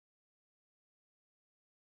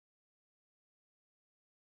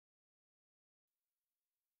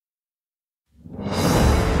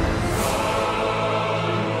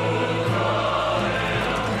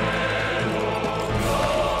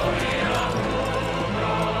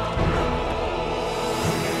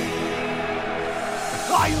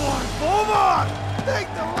Bolvar! Take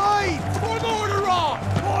the light! For the Order on!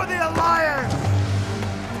 For the Alliance!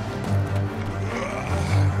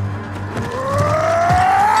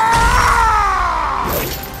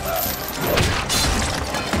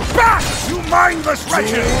 Back, you mindless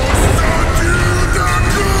wretches!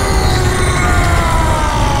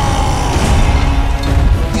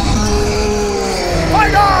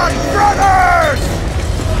 Fight on, brothers!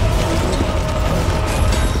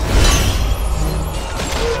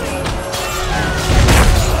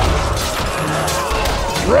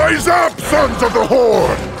 Rise up, sons of the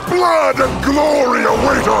Horde! Blood and glory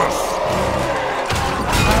await us!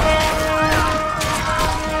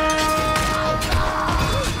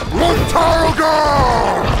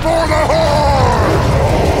 Lotargar! For the Horde!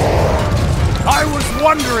 I was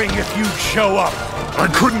wondering if you'd show up. I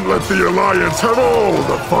couldn't let the Alliance have all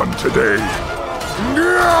the fun today.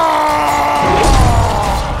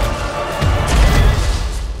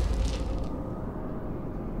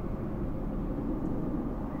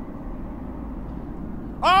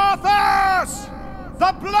 Arthas!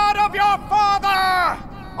 The blood of your father,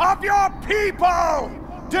 of your people,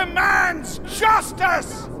 demands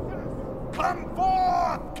justice! Come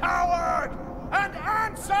forth, coward, and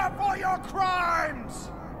answer for your crimes!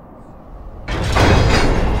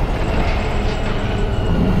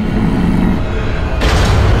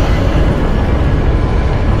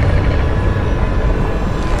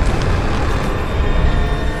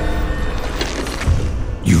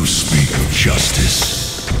 You speak of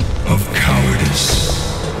justice, of cowardice.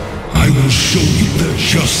 I will show you the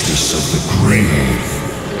justice of the grave,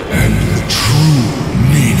 and the true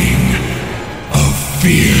meaning of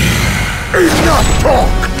fear. Enough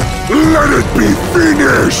talk! Let it be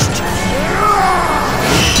finished!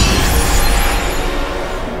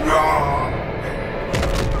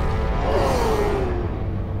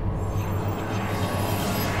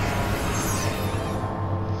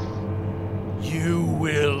 You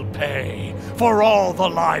will pay for all the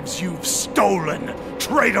lives you've stolen,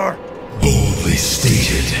 traitor! Boldly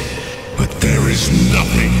stated, but there is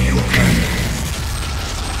nothing you can...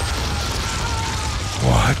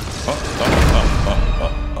 What?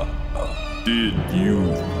 Did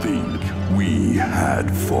you think we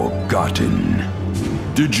had forgotten?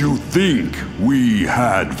 Did you think we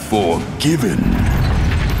had forgiven?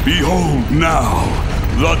 Behold now,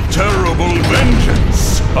 the terrible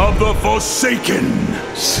vengeance of the Forsaken!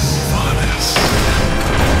 Sylvanas.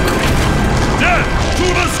 Death to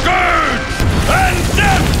the Scourge! And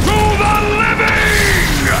death to the living!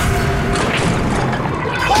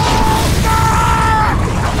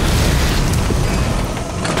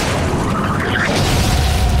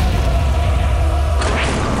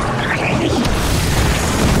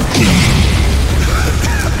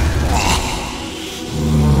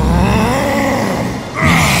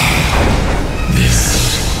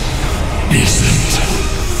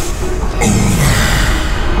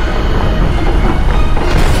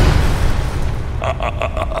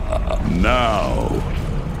 Now,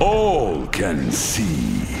 all can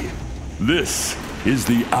see. This is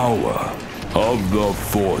the hour of the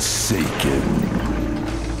Forsaken.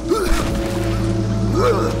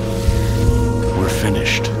 We're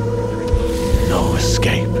finished. No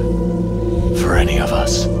escape for any of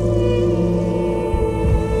us.